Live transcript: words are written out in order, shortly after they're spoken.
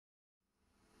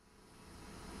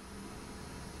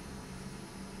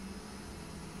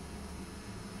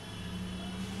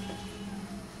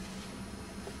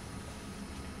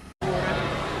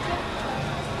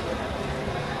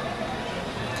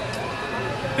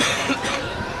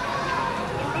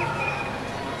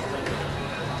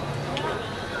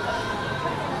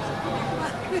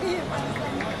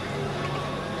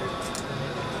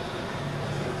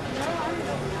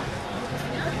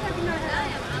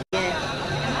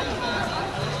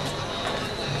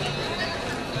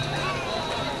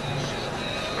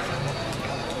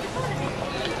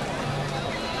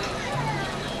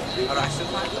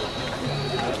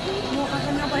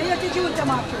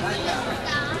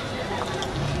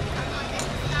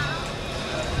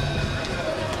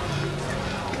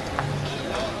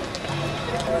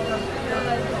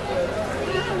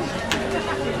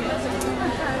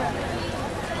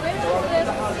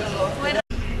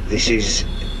This is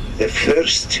the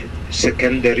first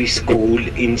secondary school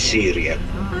in Syria.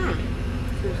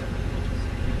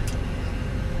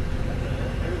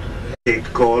 It's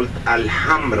called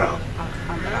Al-Hamra.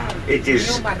 It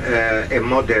is a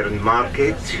modern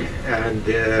market and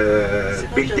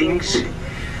buildings,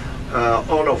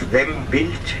 all of them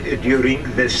built during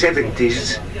the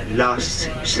 70s last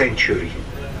century.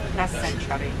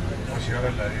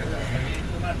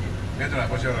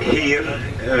 Here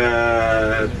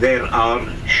there are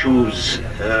shoes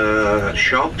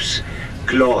shops,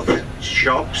 cloth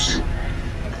shops,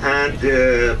 and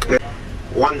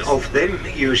one of them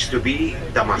used to be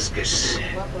Damascus.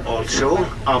 Also,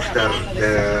 after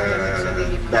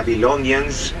the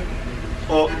Babylonians,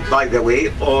 by the way,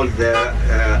 all the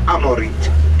Amorite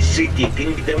city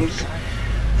kingdoms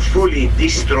fully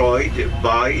destroyed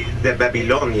by the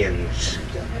Babylonians,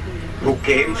 who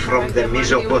came from the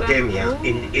Mesopotamia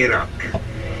in Iraq.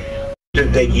 To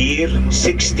the year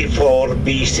 64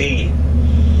 BC,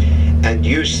 and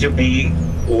used to be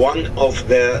one of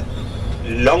the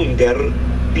longer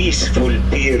peaceful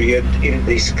period in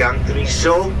this country,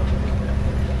 so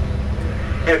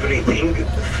everything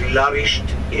flourished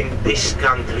in this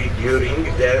country during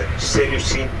the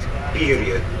Seleucid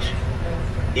period.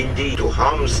 Indeed, to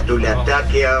Homs, to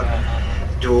Latakia,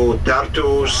 to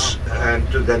Tartus, and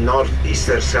to the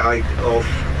northeastern side of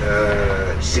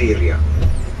Syria.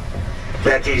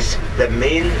 That is the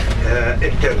main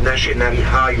international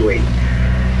highway.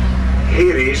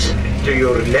 Here is, to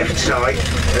your left side,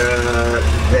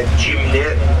 the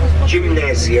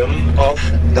gymnasium of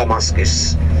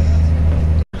Damascus.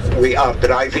 We are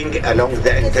driving along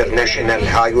the international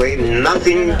highway.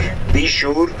 Nothing, be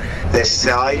sure, the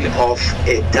style of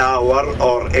a tower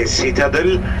or a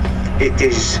citadel. It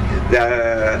is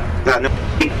the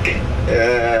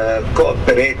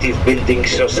cooperative building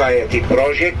society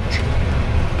project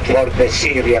for the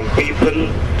Syrian people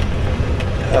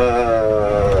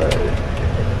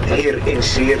here in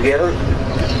Syria.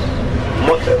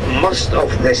 Most of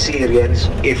the Syrians,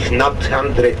 if not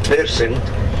 100%,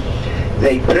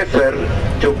 they prefer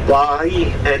to buy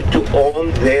and to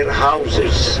own their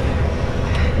houses.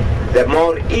 The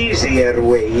more easier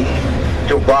way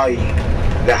to buy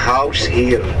the house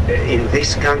here in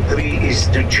this country is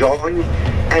to join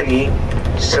any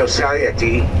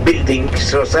society, building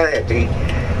society.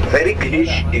 Very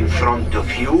close in front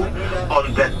of you,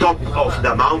 on the top of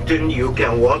the mountain, you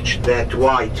can watch that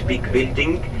white big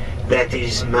building. That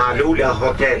is Malula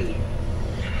Hotel,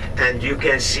 and you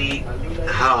can see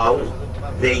how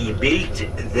they built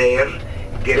their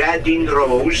grading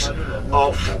rows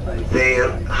of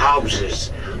their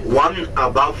houses, one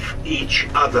above each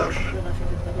other.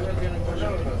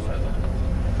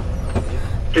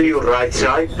 To your right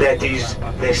side, that is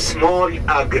the small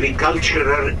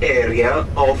agricultural area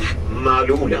of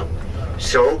Malula.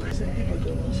 So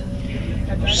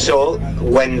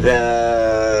when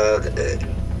the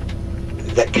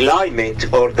climate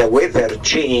or the weather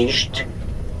changed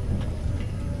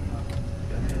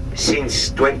since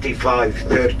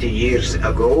 25-30 years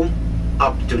ago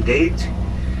up to date,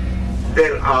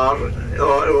 there are,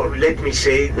 or let me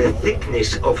say, the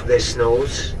thickness of the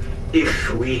snows,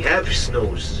 if we have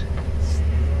snows,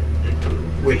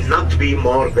 will not be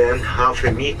more than half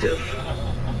a meter.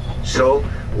 So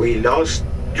we lost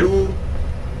 2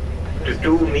 to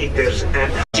 2 meters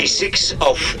and 26th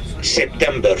of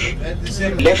September,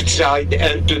 left side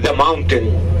and to the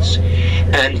mountains,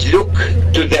 and look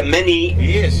to the many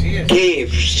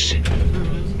caves.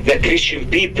 The Christian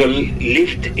people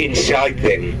lived inside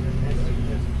them,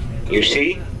 you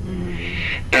see,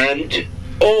 and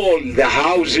all the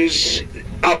houses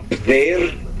up there,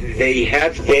 they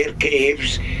have their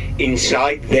caves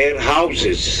inside their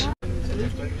houses.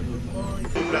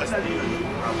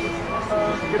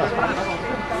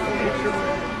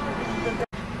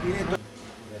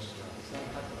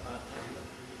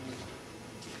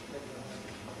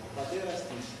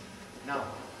 Now,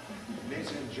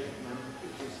 ladies and gentlemen,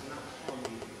 it is not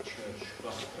only the church,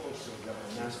 but also the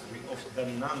monastery of the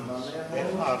nuns.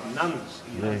 There are nuns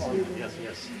here. Yes.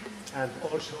 And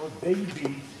also they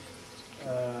built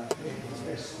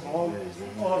a small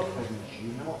orphanage,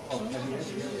 you know, orphanage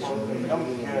for the young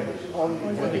girls,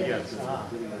 only for the girls.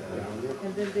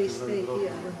 And then they stay here,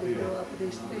 when they grow up, they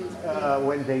stay.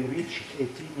 When they reach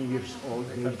 18 years old,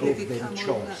 they give them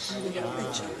choice.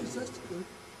 That's good.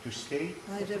 To stay?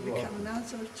 Either become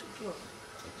nuns or to go.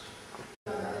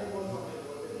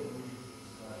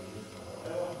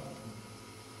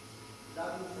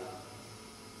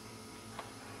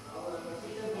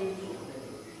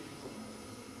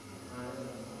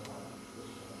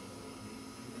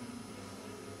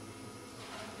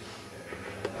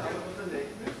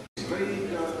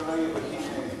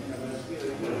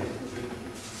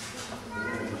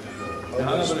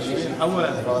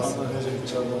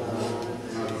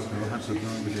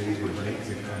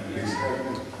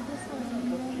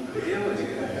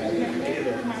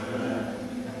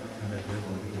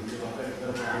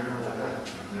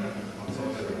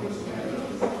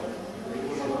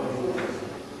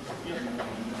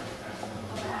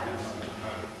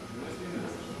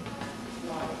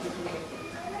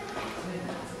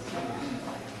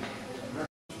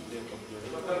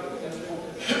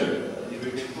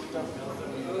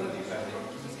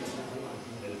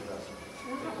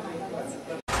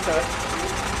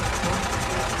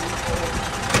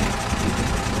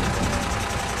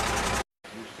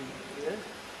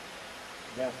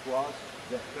 That was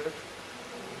the first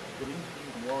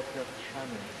drinking water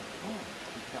channel.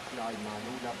 الشحنة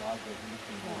المعمولة بعد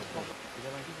drinking water.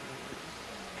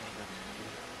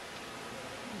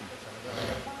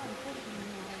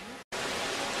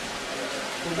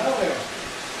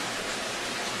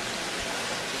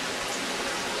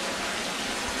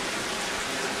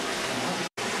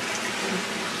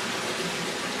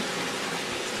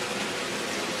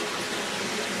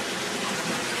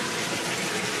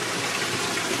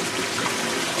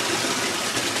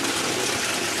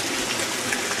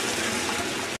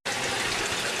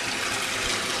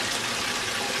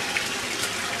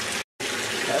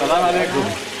 السلام عليكم.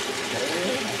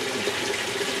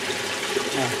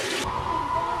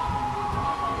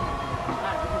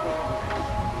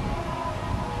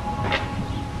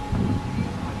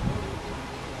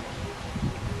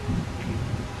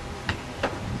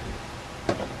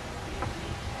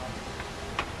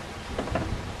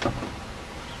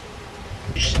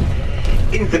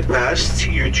 In the past,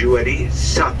 usually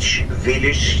such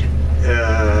village,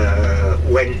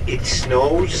 when it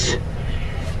snows,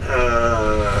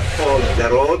 all the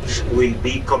roads will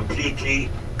be completely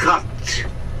cut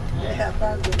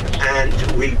and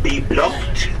will be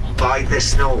blocked by the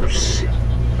snows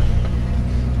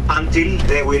until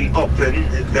they will open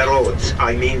the roads,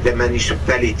 I mean the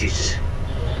municipalities.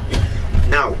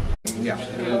 Now,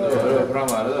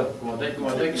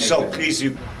 so please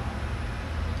you.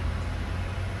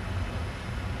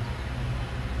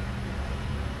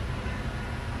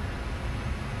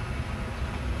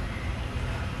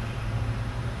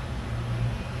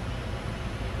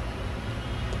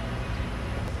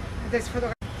 This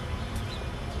photo